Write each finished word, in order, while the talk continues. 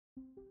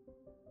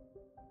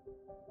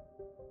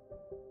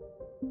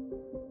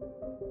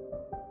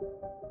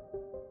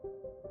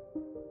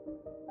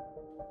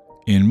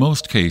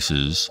most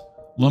cases,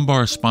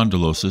 lumbar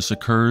spondylosis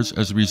occurs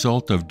as a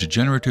result of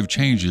degenerative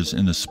changes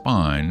in the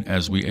spine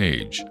as we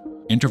age.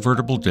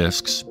 Intervertebral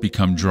discs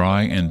become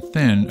dry and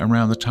thin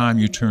around the time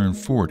you turn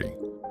 40.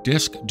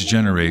 Disc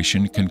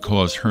degeneration can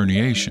cause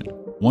herniation,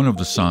 one of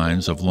the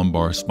signs of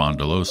lumbar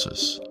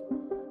spondylosis.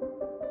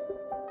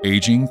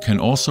 Aging can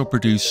also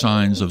produce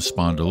signs of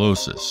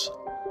spondylosis,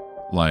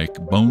 like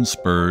bone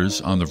spurs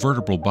on the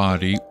vertebral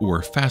body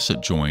or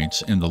facet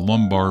joints in the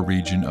lumbar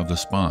region of the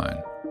spine.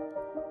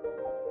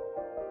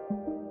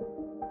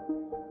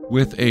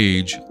 With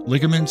age,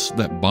 ligaments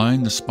that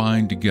bind the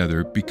spine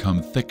together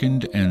become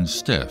thickened and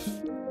stiff.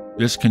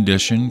 This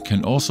condition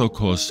can also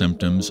cause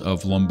symptoms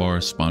of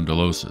lumbar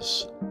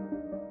spondylosis.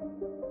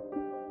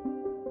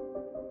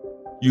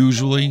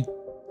 Usually,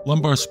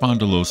 lumbar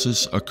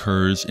spondylosis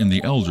occurs in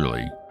the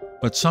elderly,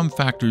 but some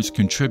factors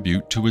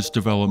contribute to its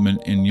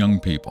development in young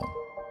people.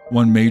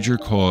 One major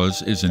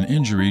cause is an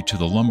injury to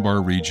the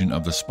lumbar region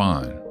of the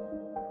spine.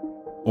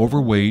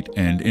 Overweight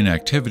and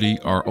inactivity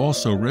are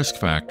also risk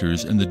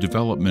factors in the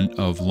development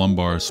of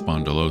lumbar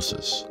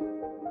spondylosis.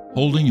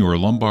 Holding your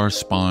lumbar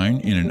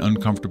spine in an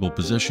uncomfortable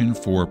position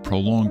for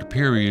prolonged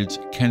periods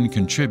can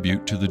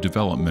contribute to the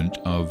development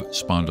of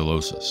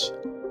spondylosis.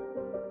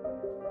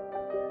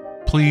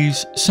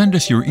 Please send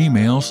us your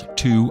emails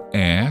to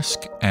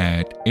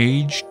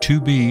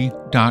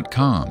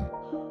ask@age2b.com.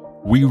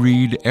 We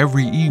read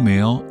every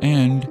email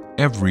and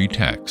every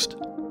text.